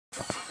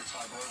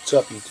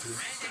What's up, YouTube?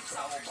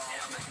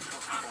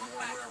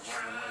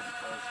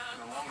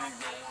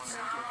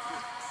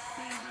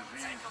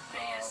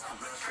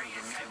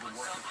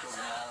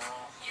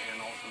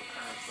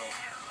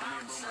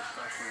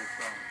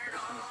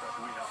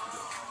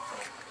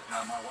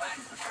 Now, my wife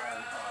used to call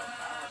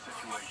our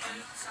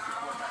situation the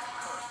quarterback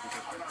curse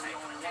because we're not the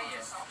only ones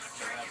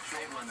that have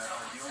children that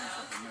are dealing with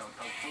something. You know,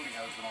 Doug Flutie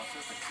has an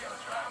autistic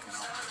child. You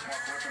know,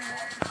 Mark Griffin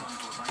lost his son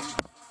to a brain.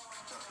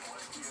 That's the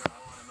way he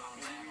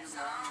there's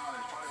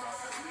probably about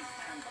at least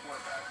 10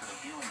 quarterbacks that are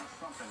dealing with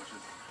something, which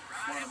is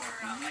one of the most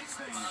unique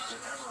things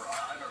that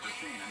I've ever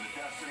seen. And the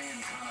destiny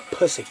and kind of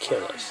Pussy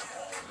killers.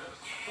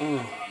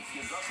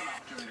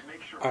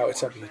 Alright,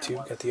 what's up,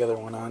 YouTube? Got the other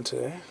one on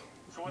today.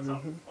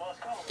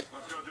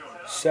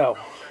 So,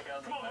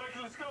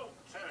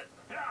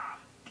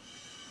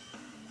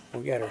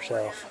 we got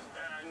ourselves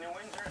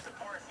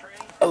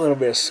a little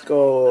bit of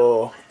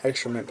Skull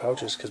extra mint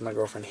pouches because my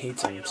girlfriend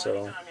hates them.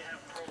 So,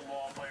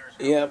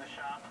 yep.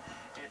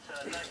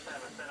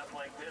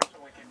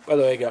 By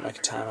the way, I got my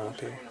katana up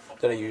here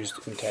that I used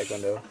in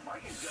Taekwondo.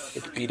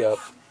 It's beat up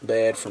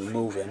bad from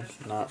moving,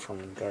 not from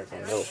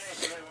Taekwondo.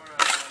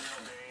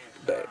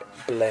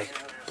 Black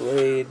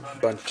blade,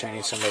 bunch of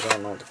Chinese symbols. I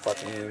don't know what the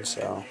fuck it means.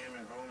 So,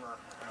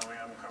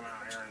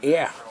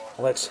 yeah,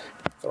 let's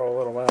throw a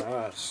little bit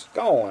of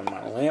Skull in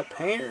my lamp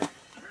here. Here's our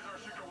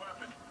secret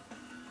weapon.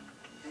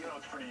 You know,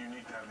 it's pretty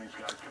unique to have these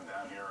guys come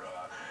down here.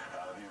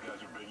 These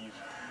guys are biggies,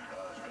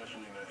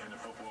 especially in the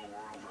football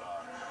world.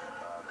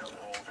 A couple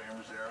Hall of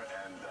Famers there,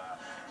 and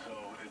so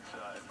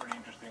it's pretty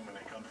interesting when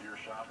they come to your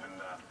shop and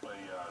play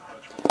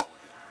touch football.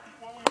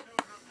 What we do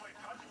is play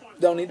touch football.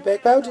 Don't need the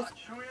back pouches.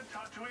 Two-hand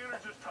or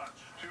just touch?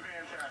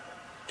 Two-hand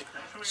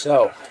tackle.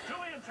 So,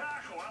 Two-hand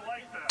tackle. I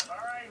like that. All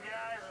right,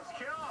 guys, let's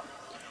kill them.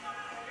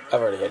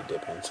 I've already had a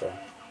dip in, so.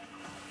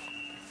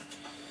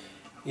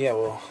 Yeah,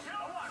 well,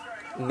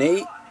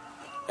 Nate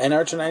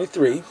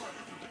NR293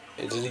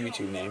 is his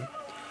YouTube name.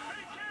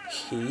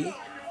 He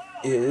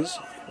is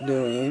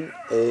doing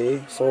a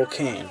full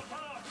can,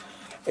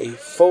 a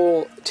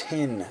full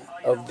tin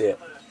of dip.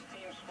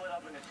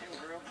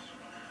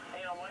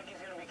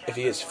 If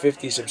he has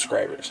 50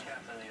 subscribers.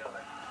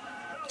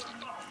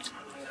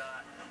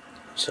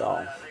 So,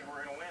 I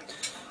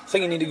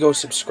think you need to go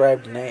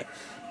subscribe to Nate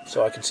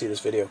so I can see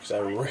this video because I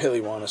really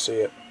want to see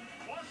it.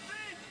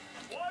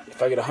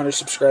 If I get 100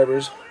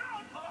 subscribers,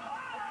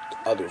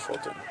 I'll do a full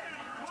 10.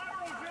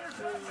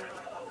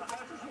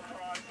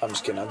 I'm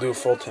just kidding. I'll do a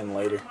full 10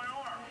 later.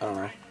 I don't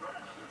know.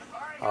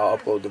 I'll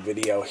upload the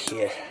video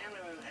here.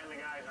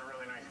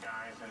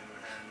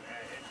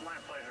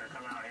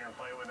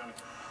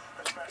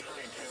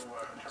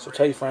 So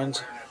tell your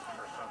friends.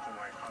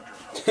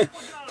 Tell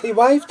your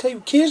wife, tell your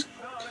kids.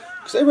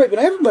 Because they're raping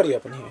everybody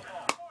up in here.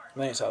 I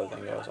think that's how the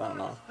thing goes. I don't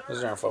know. This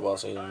is during football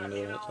season. I'm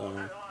doing it,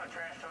 so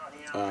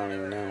I don't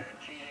even know.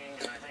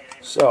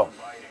 So,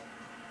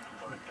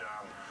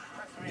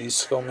 these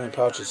Skull mint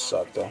pouches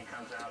suck, though.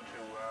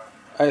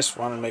 I just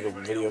wanted to make a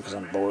video because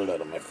I'm bored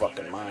out of my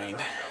fucking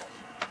mind.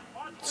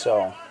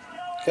 So,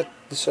 I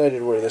decided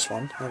to wear this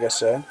one, like I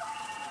said.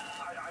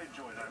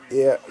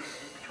 Yeah.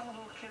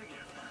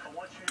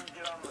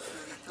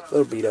 A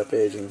little beat up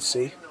edge, you can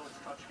see.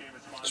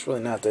 It's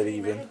really not that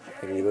even,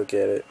 when you look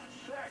at it.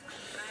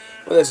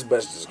 But that's the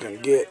best it's going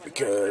to get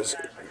because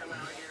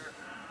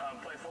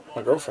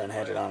my girlfriend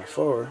had it on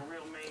before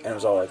and it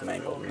was all like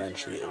mangled, and then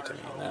she gave it to me.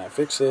 And then I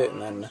fixed it,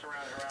 and then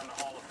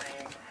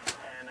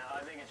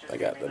I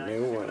got the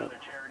new one.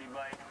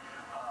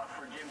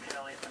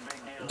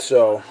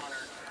 So,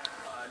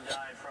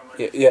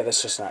 yeah,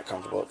 that's just not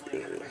comfortable.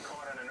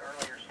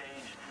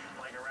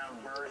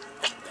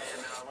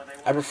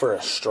 I prefer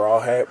a straw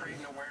hat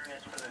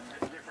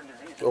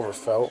over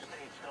felt.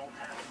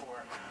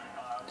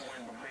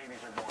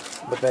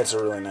 But that's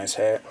a really nice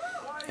hat.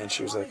 And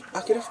she was like,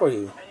 I'll get it for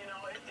you.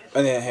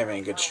 And they didn't have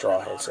any good straw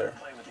hats there.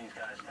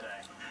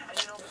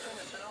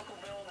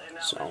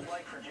 So,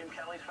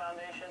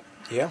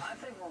 yeah.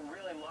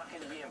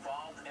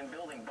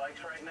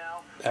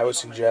 I would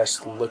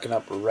suggest looking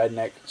up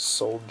Redneck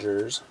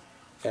Soldiers.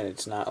 And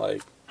it's not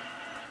like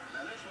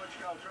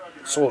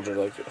soldier,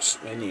 like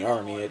in the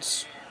army.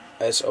 It's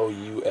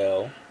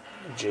SOULJERS.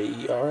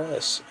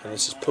 And it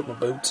says, put my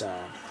boots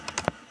on.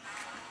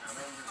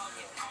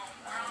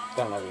 I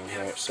don't know if you can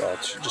hear it, so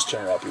just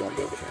turn it up. You won't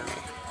be able to hear me.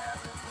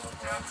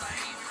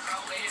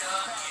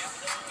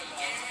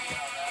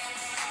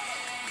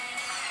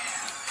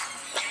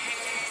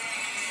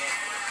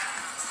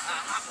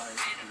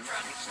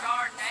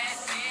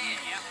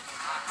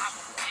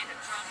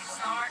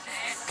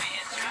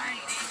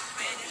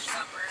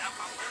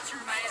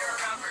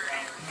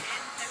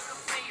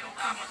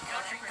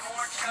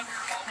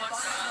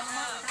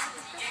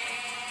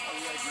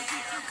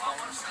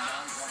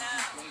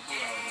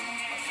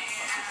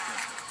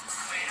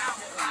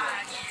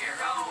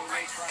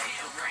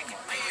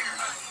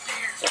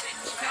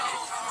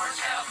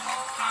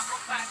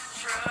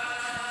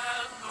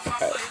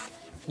 Alright,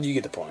 you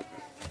get the point.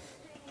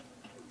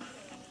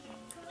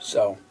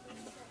 So,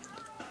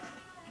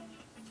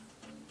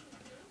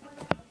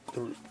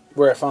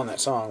 where I found that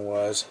song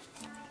was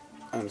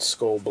on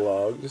Skull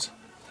Blogs,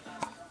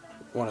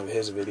 one of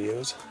his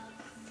videos,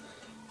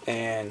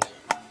 and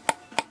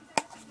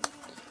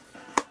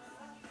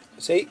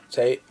see,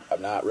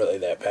 I'm not really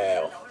that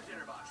pale.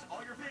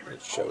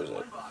 It shows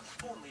it.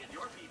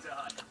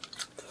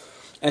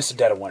 And it's the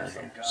dead of winter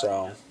here,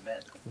 so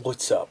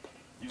what's up?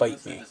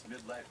 Fight me.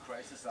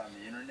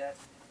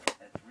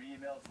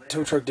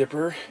 Tow Truck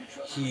Dipper,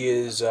 he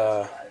is, you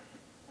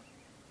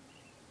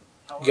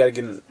gotta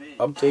get an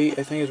update,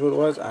 I think is what it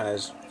was, on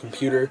his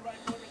computer.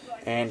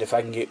 And if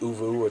I can get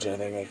ooVoo, which I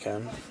think I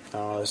can.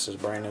 This is a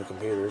brand new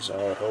computer,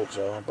 so I hope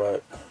so.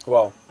 But,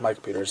 well, my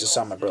computer is just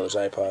on my brother's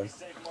iPod.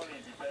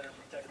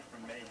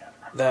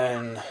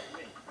 Then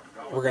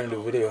we're gonna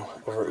do a video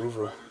over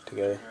ooVoo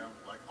together.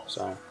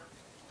 So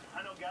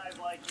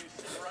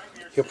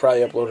he'll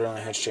probably upload it on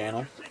his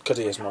channel because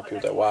he has more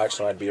people that watch,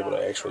 so I'd be able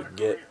to actually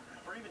get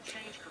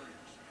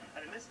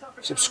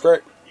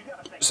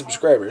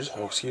subscribers.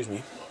 Oh, excuse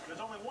me.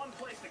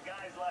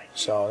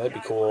 So that'd be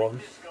cool.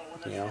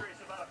 You know,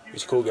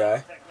 he's a cool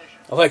guy.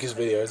 I like his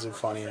videos; they're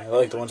funny. I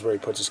like the ones where he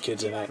puts his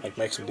kids in it, like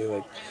makes them do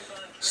like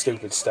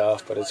stupid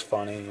stuff, but it's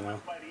funny. You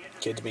know,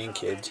 kids being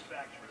kids.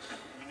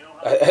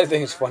 I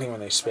think it's funny when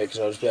they spit, because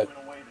I'll just be like,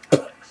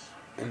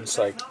 and it's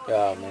like,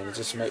 oh man,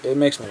 it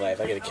makes me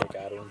laugh. I get a kick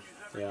out of them.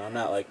 You know, I'm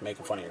not like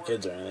making fun of your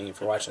kids or anything if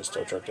you're watching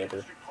Tow Truck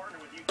Dipper.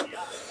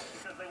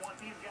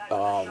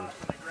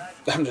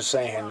 I'm just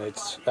saying,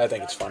 I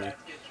think it's funny.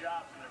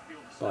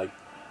 Like,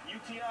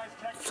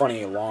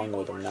 funny along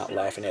with them, not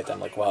laughing at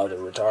them like, wow, they're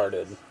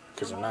retarded,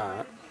 because they're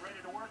not.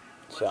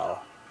 So,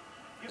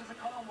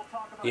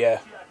 yeah,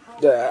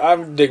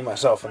 I'm digging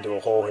myself into a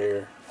hole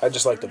here. I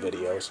just like the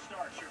videos.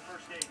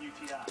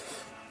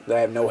 I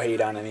have no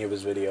hate on any of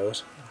his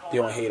videos. The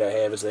only hate I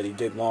have is that he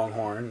did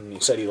Longhorn, and he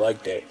said he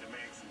liked it.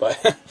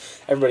 But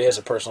everybody has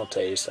a personal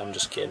taste. I'm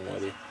just kidding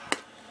with you.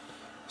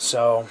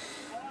 So,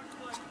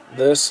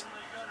 this,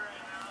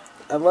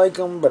 I like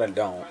them, but I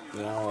don't.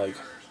 You know, like,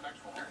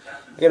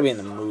 I gotta be in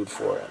the mood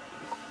for it.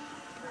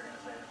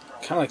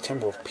 Kind of like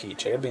Timberwolf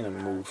Peach. I gotta be in the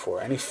mood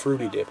for it. Any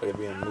fruity dip, I gotta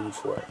be in the mood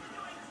for it.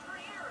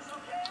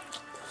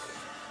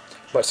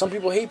 But some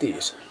people hate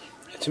these.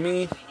 To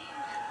me,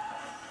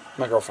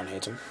 my girlfriend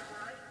hates them.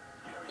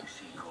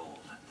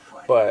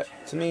 But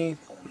to me,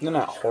 they're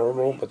not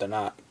horrible, but they're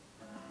not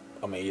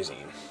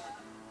amazing.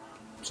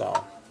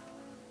 So,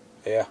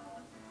 yeah.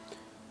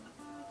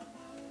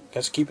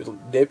 Guys, keep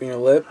it dip in your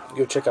lip.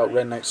 Go check out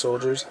Red Knight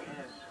Soldiers.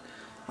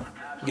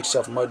 Get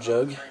yourself a mud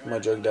jug,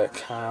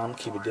 mudjug.com.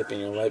 Keep a dip in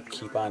your lip.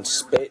 Keep on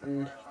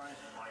spitting.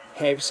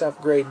 Have yourself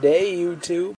a great day, YouTube.